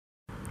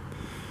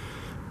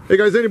Hey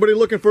guys, anybody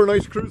looking for a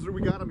nice cruiser?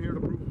 We got them here at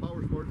Approval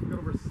Power Sports. We got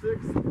over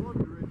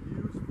 600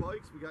 used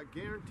bikes. We got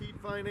guaranteed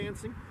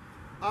financing,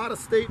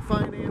 out-of-state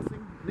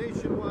financing,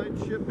 nationwide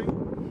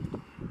shipping.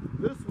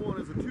 This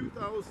one is a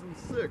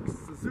 2006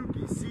 Suzuki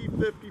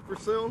C50 for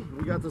sale.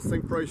 We got this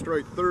thing priced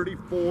right,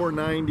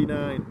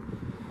 $34.99.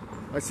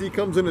 I see it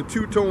comes in a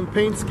two-tone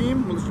paint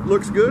scheme.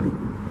 Looks good.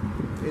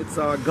 It's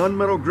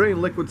gunmetal gray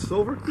and liquid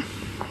silver.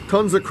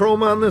 Tons of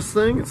chrome on this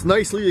thing. It's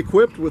nicely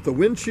equipped with a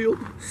windshield,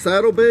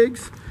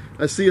 saddlebags.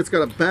 I see it's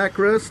got a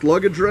backrest,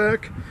 luggage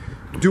rack,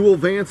 dual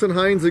Vance and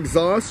Hines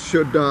exhaust.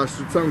 Should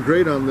sound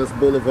great on this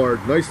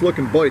Boulevard. Nice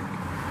looking bike.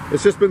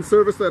 It's just been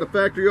serviced at a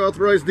factory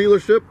authorized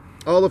dealership.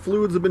 All the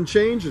fluids have been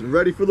changed and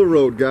ready for the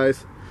road,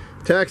 guys.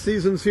 Tax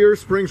season's here.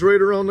 Spring's right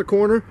around the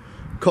corner.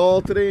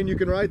 Call today and you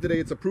can ride today.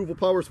 It's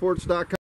ApprovalPowersports.com.